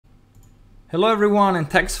Hello everyone and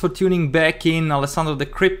thanks for tuning back in. Alessandro the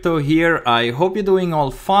Crypto here. I hope you're doing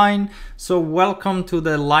all fine. So welcome to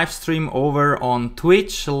the live stream over on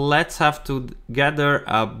Twitch. Let's have together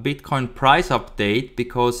a Bitcoin price update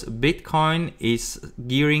because Bitcoin is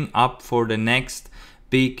gearing up for the next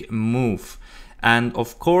big move. And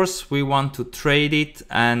of course we want to trade it,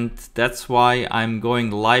 and that's why I'm going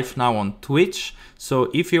live now on Twitch. So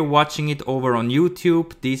if you're watching it over on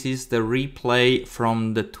YouTube, this is the replay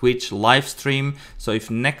from the Twitch live stream. So if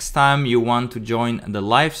next time you want to join the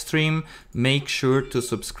live stream, make sure to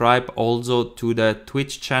subscribe also to the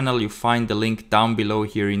Twitch channel. You find the link down below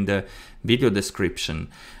here in the video description.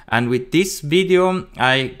 And with this video,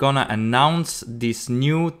 I gonna announce this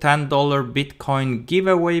new $10 Bitcoin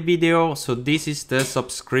giveaway video. So this is the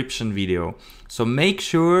subscription video. So make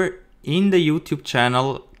sure in the YouTube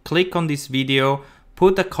channel, click on this video,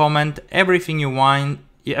 put a comment, everything you want,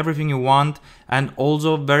 and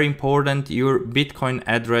also very important, your Bitcoin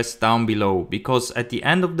address down below, because at the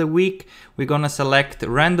end of the week, we're gonna select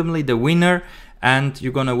randomly the winner and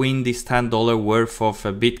you're gonna win this $10 worth of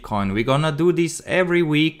Bitcoin. We're gonna do this every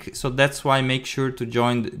week, so that's why make sure to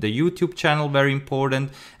join the YouTube channel, very important.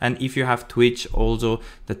 And if you have Twitch, also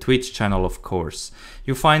the Twitch channel, of course.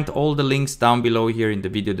 You find all the links down below here in the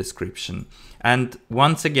video description. And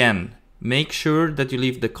once again, make sure that you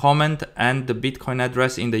leave the comment and the Bitcoin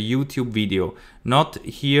address in the YouTube video, not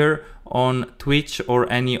here on Twitch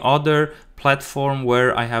or any other platform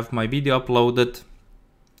where I have my video uploaded.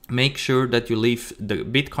 Make sure that you leave the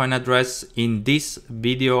Bitcoin address in this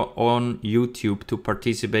video on YouTube to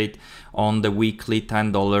participate on the weekly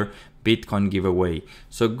 $10 Bitcoin giveaway.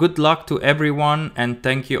 So good luck to everyone, and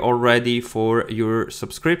thank you already for your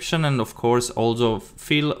subscription, and of course also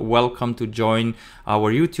feel welcome to join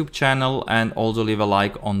our YouTube channel and also leave a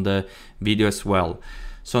like on the video as well.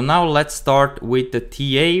 So now let's start with the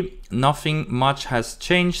TA. Nothing much has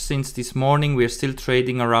changed since this morning. We're still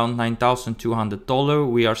trading around $9,200.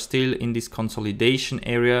 We are still in this consolidation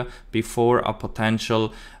area before a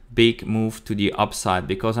potential big move to the upside,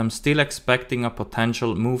 because I'm still expecting a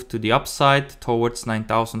potential move to the upside towards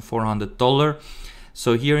 $9,400.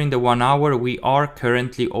 So here in the 1 hour, we are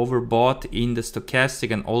currently overbought in the stochastic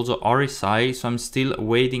and also RSI. So I'm still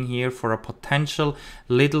waiting here for a potential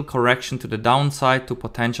little correction to the downside to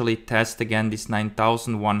potentially test again this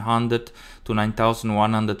 9,100 to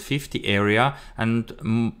 9,150 area, and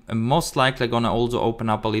most likely gonna also open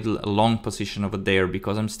up a little long position over there,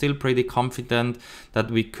 because I'm still pretty confident that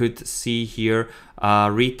we could see here a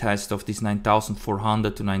retest of this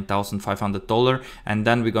 9,400 to $9,500, and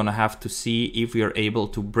then we're gonna have to see if we are able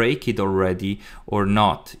to break it already or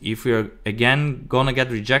not. If we are again gonna get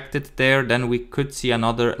rejected there, then we could see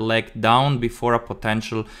another leg down before a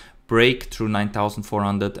potential break through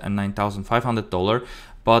 9,400 and $9,500.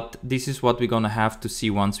 But this is what we're gonna have to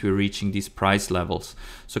see once we're reaching these price levels.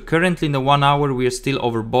 So currently in the 1 hour, we are still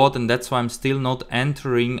overbought, and that's why I'm still not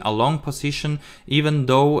entering a long position, even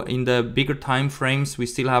though in the bigger time frames we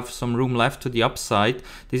still have some room left to the upside.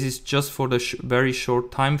 This is just for the very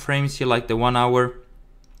short time frames here, like the 1 hour.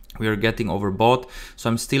 We are getting overbought, so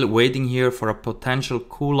I'm still waiting here for a potential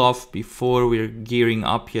cool off before we're gearing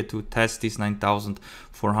up here to test this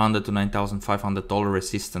 $9,400 to $9,500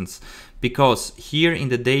 resistance. Because here in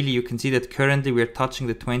the daily, you can see that currently we're touching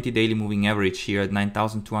the 20 daily moving average here at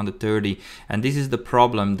 9,230, and this is the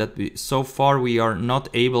problem, that so far we are not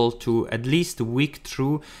able to at least wick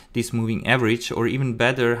through this moving average, or even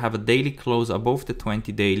better, have a daily close above the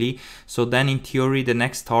 20 daily. So then in theory the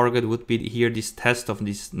next target would be here this test of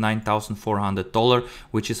this $9,400,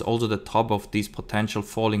 which is also the top of this potential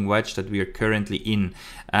falling wedge that we are currently in.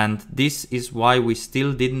 And this is why we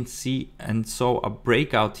still didn't see and saw a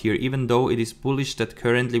breakout here, even though it is bullish that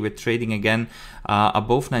currently we're trading again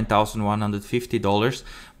above $9,150.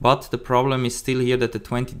 But the problem is still here that the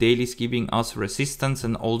 20 daily is giving us resistance,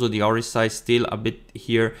 and also the RSI is still a bit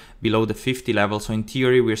here below the 50 level. So in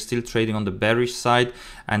theory, we're still trading on the bearish side,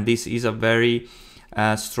 and this is a very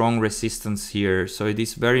strong resistance here. So it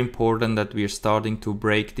is very important that we are starting to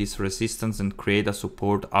break this resistance and create a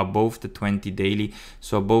support above the 20 daily,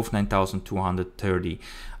 so above 9,230.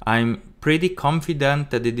 I'm pretty confident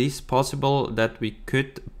that it is possible that we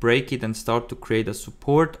could break it and start to create a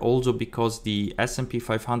support, also because the S&P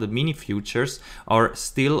 500 mini futures are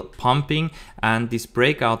still pumping, and this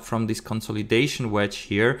breakout from this consolidation wedge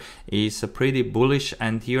here is pretty bullish.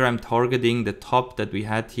 And here I'm targeting the top that we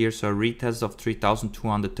had here, so a retest of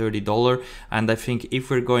 $3,230, and I think if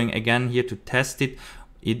we're going again here to test it,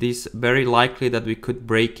 it is very likely that we could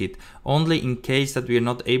break it. Only in case that we are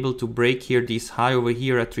not able to break here this high over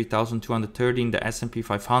here at 3,230 in the S&P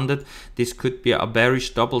 500, this could be a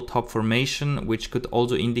bearish double top formation, which could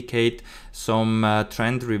also indicate some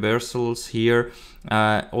trend reversals here,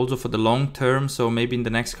 also for the long term. So maybe in the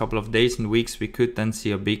next couple of days and weeks we could then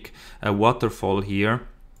see a big waterfall here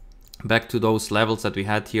back to those levels that we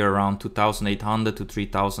had here around $2,800 to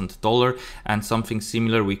 $3,000, and something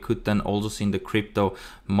similar we could then also see in the crypto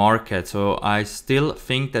market. So I still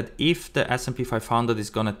think that if the S&P 500 is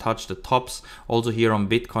gonna touch the tops, also here on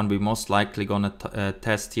Bitcoin, we most likely gonna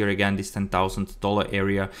test here again this $10,000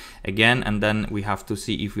 area again, and then we have to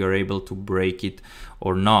see if we are able to break it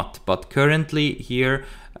or not. But currently here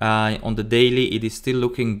on the daily, it is still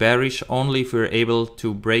looking bearish. Only if we're able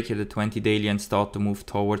to break it at 20 daily and start to move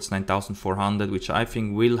towards 9,400, which I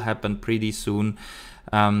think will happen pretty soon.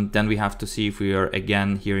 Then we have to see if we are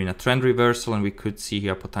again here in a trend reversal, and we could see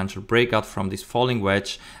here a potential breakout from this falling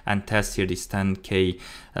wedge and test here this 10K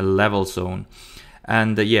level zone.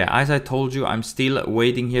 And yeah, as I told you, I'm still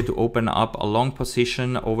waiting here to open up a long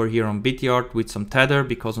position over here on BTR with some tether,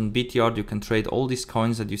 because on BTR you can trade all these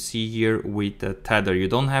coins that you see here with tether. You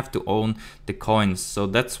don't have to own the coins. So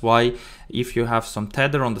that's why if you have some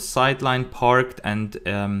tether on the sideline parked and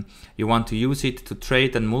you want to use it to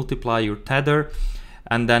trade and multiply your tether,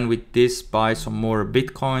 and then with this buy some more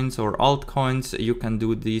bitcoins or altcoins, you can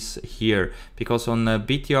do this here, because on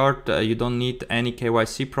BTR you don't need any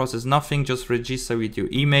KYC process, nothing, just register with your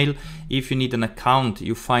email. If you need an account,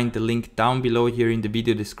 you find the link down below here in the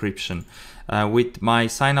video description. With my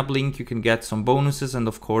sign up link you can get some bonuses, and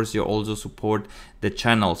of course you also support the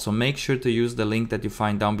channel. So make sure to use the link that you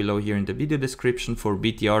find down below here in the video description for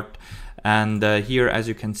BTR. And here, as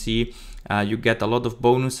you can see, you get a lot of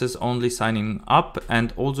bonuses only signing up,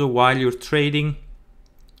 and also while you're trading,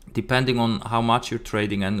 depending on how much you're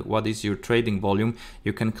trading and what is your trading volume,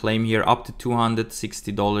 you can claim here up to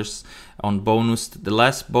 $260 on bonus. The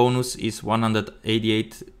last bonus is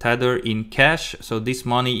 188 tether in cash, so this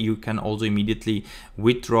money you can also immediately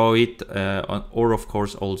withdraw it or of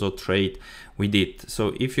course also trade with it.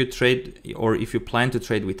 So if you trade, or if you plan to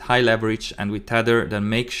trade with high leverage and with tether, then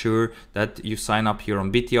make sure that you sign up here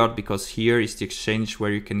on BTR, because here is the exchange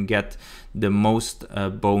where you can get the most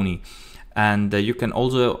boni. And you can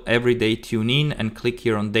also every day tune in and click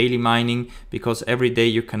here on daily mining, because every day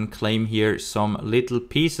you can claim here some little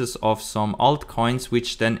pieces of some altcoins,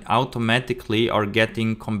 which then automatically are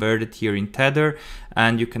getting converted here in tether,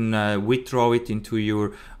 and you can withdraw it into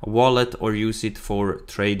your wallet or use it for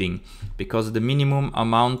trading, because the minimum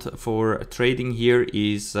amount for trading here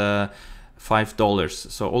is $5.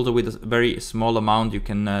 So although with a very small amount you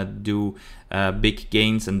can do big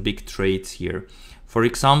gains and big trades here. For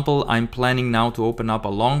example, I'm planning now to open up a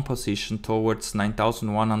long position towards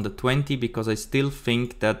 9,120, because I still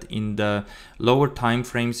think that in the lower time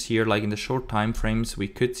frames here, like in the short time frames, we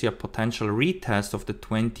could see a potential retest of the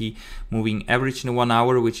 20 moving average in 1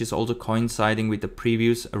 hour, which is also coinciding with the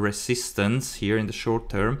previous resistance here in the short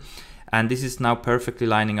term. And this is now perfectly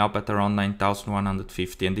lining up at around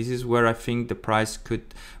 9,150, and this is where I think the price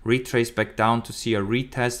could retrace back down to see a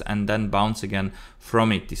retest and then bounce again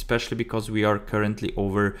from it, especially because we are currently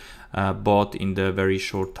over bought in the very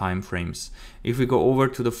short time frames. If we go over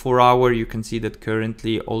to the 4 hour, you can see that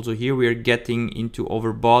currently also here we are getting into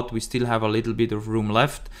overbought. We still have a little bit of room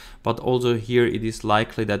left, but also here it is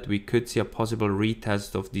likely that we could see a possible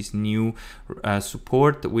retest of this new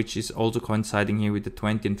support, which is also coinciding here with the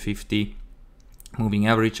 20 and 50 moving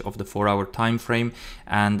average of the 4 hour time frame,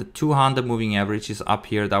 and the 200 moving average is up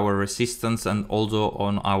here at our resistance and also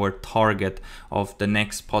on our target of the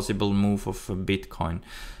next possible move of Bitcoin.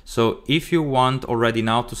 So if you want already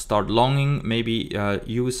now to start longing, maybe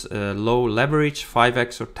use low leverage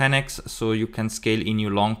 5x or 10x, so you can scale in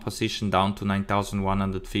your long position down to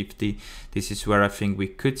 9,150. This is where I think we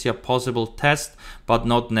could see a possible test, but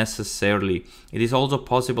not necessarily. It is also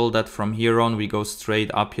possible that from here on we go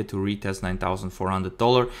straight up here to retest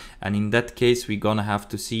 $9,400, and in that case we're gonna have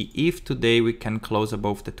to see if today we can close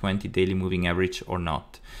above the 20 daily moving average or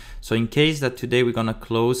not. So in case that today we're gonna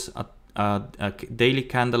close a daily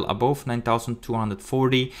candle above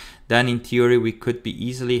 9,240, then in theory we could be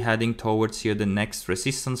easily heading towards here the next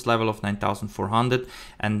resistance level of 9,400,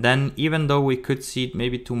 and then even though we could see it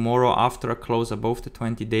maybe tomorrow after a close above the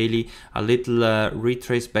 20 daily a little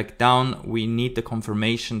retrace back down, we need the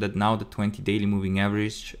confirmation that now the 20 daily moving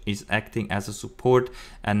average is acting as a support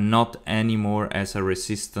and not anymore as a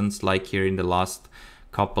resistance like here in the last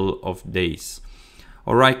couple of days.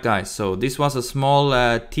 Alright guys, so this was a small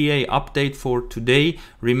TA update for today.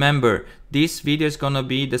 Remember, this video is gonna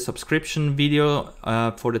be the subscription video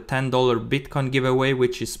for the $10 Bitcoin giveaway,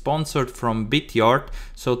 which is sponsored from Bityard.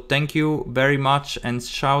 So thank you very much and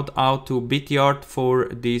shout out to Bityard for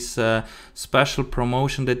this special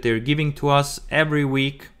promotion that they're giving to us every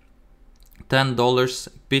week. $10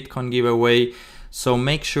 Bitcoin giveaway. So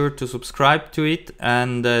make sure to subscribe to it,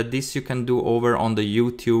 and this you can do over on the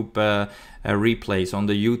YouTube replays, on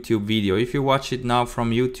the YouTube video. If you watch it now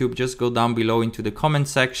from YouTube, just go down below into the comment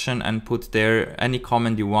section and put there any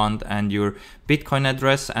comment you want and your Bitcoin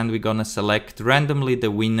address, and we're gonna select randomly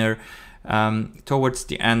the winner. Towards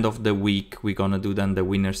the end of the week, we're gonna do then the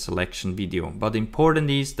winner selection video. But important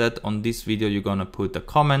is that on this video you're gonna put a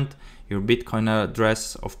comment, your Bitcoin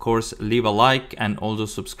address, of course, leave a like, and also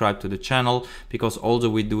subscribe to the channel, because also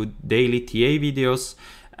we do daily TA videos,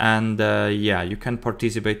 and yeah, you can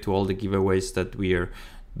participate to all the giveaways that we are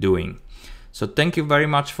doing. So thank you very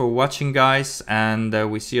much for watching guys,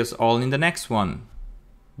 and we see us all in the next one.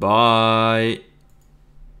 Bye.